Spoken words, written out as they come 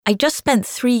I just spent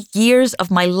 3 years of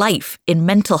my life in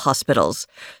mental hospitals,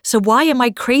 so why am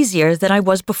I crazier than I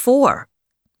was before?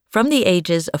 From the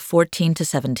ages of 14 to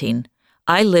 17,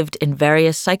 I lived in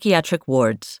various psychiatric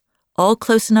wards, all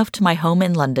close enough to my home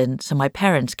in London so my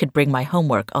parents could bring my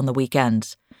homework on the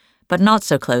weekends, but not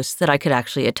so close that I could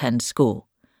actually attend school,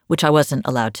 which I wasn't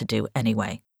allowed to do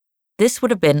anyway. This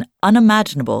would have been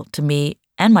unimaginable to me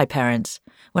and my parents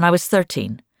when I was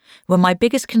 13, when my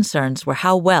biggest concerns were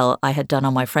how well I had done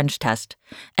on my French test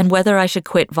and whether I should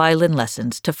quit violin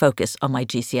lessons to focus on my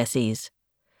GCSEs.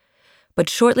 But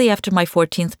shortly after my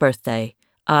 14th birthday,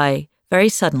 I, very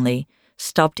suddenly,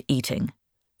 stopped eating,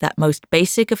 that most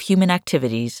basic of human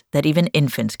activities that even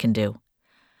infants can do.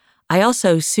 I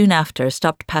also, soon after,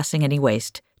 stopped passing any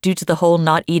waste due to the whole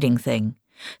not eating thing,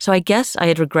 so I guess I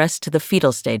had regressed to the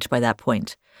fetal stage by that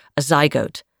point, a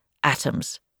zygote,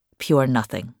 atoms, pure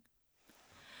nothing.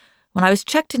 When I was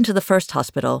checked into the first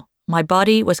hospital, my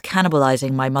body was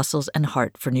cannibalizing my muscles and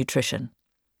heart for nutrition.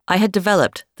 I had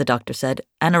developed, the doctor said,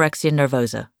 anorexia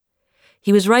nervosa.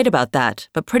 He was right about that,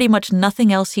 but pretty much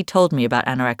nothing else he told me about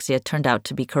anorexia turned out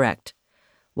to be correct.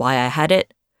 Why I had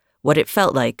it, what it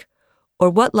felt like, or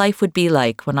what life would be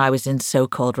like when I was in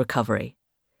so-called recovery.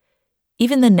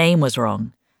 Even the name was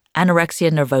wrong, anorexia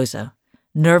nervosa,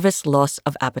 nervous loss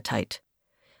of appetite.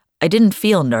 I didn't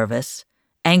feel nervous,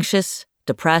 anxious,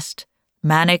 depressed,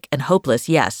 manic, and hopeless,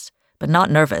 yes, but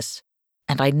not nervous.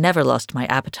 And I never lost my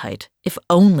appetite. If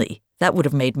only, that would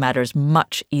have made matters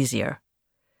much easier.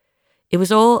 It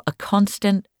was all a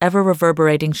constant,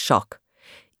 ever-reverberating shock,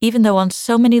 even though on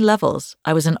so many levels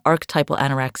I was an archetypal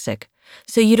anorexic,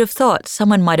 so you'd have thought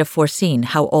someone might have foreseen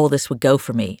how all this would go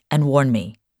for me and warned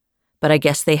me. But I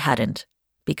guess they hadn't,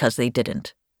 because they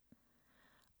didn't.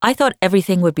 I thought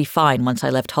everything would be fine once I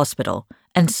left hospital,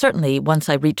 and certainly once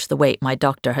I reached the weight my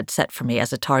doctor had set for me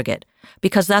as a target,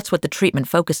 because that's what the treatment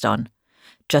focused on.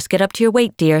 Just get up to your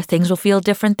weight, dear, things will feel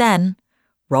different then.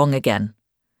 Wrong again.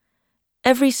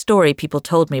 Every story people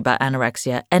told me about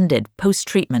anorexia ended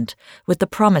post-treatment with the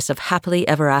promise of happily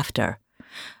ever after.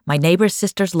 My neighbor's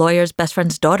sister's lawyer's best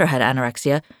friend's daughter had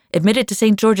anorexia, admitted to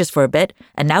St. George's for a bit,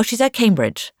 and now she's at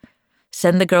Cambridge.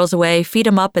 Send the girls away, feed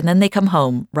them up, and then they come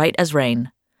home, right as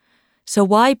rain. So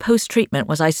why post-treatment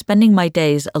was I spending my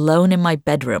days alone in my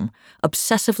bedroom,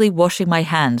 obsessively washing my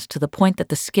hands to the point that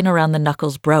the skin around the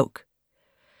knuckles broke?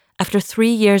 After 3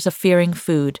 years of fearing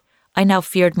food, I now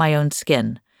feared my own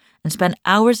skin, and spent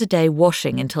hours a day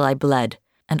washing until I bled,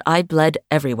 and I bled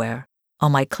everywhere,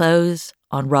 on my clothes,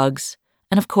 on rugs,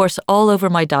 and of course all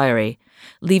over my diary,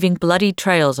 leaving bloody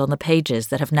trails on the pages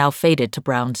that have now faded to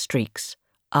brown streaks.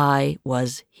 I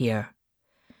was here.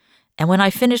 And when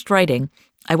I finished writing,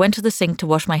 I went to the sink to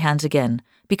wash my hands again,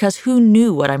 because who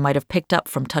knew what I might have picked up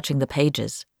from touching the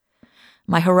pages?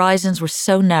 My horizons were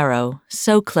so narrow,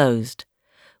 so closed.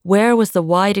 Where was the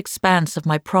wide expanse of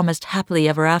my promised happily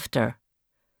ever after?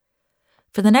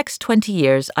 For the next 20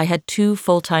 years, I had 2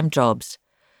 full-time jobs,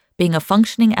 being a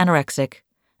functioning anorexic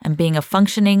and being a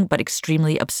functioning but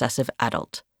extremely obsessive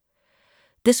adult.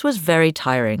 This was very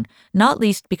tiring, not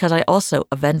least because I also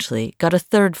eventually got a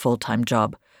 3rd full-time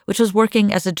job, which was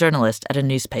working as a journalist at a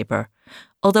newspaper,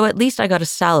 although at least I got a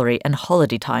salary and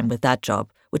holiday time with that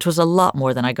job, which was a lot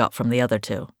more than I got from the other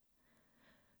 2.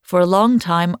 For a long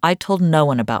time, I told no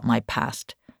one about my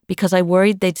past, because I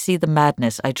worried they'd see the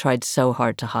madness I tried so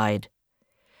hard to hide.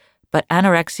 But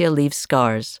anorexia leaves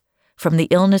scars, from the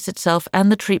illness itself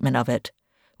and the treatment of it,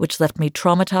 which left me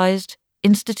traumatized,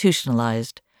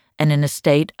 institutionalized, and in a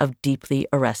state of deeply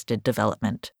arrested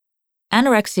development.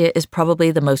 Anorexia is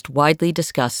probably the most widely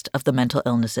discussed of the mental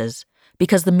illnesses,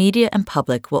 because the media and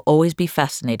public will always be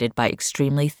fascinated by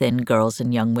extremely thin girls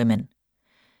and young women.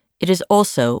 It is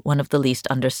also one of the least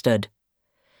understood.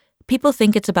 People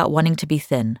think it's about wanting to be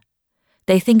thin.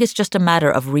 They think it's just a matter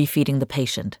of refeeding the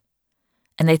patient.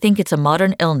 And they think it's a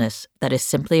modern illness that is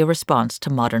simply a response to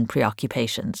modern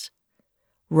preoccupations.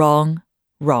 Wrong,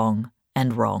 wrong,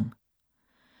 and wrong.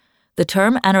 The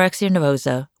term anorexia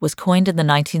nervosa was coined in the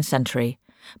 19th century,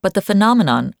 but the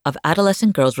phenomenon of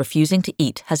adolescent girls refusing to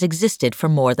eat has existed for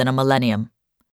more than a millennium.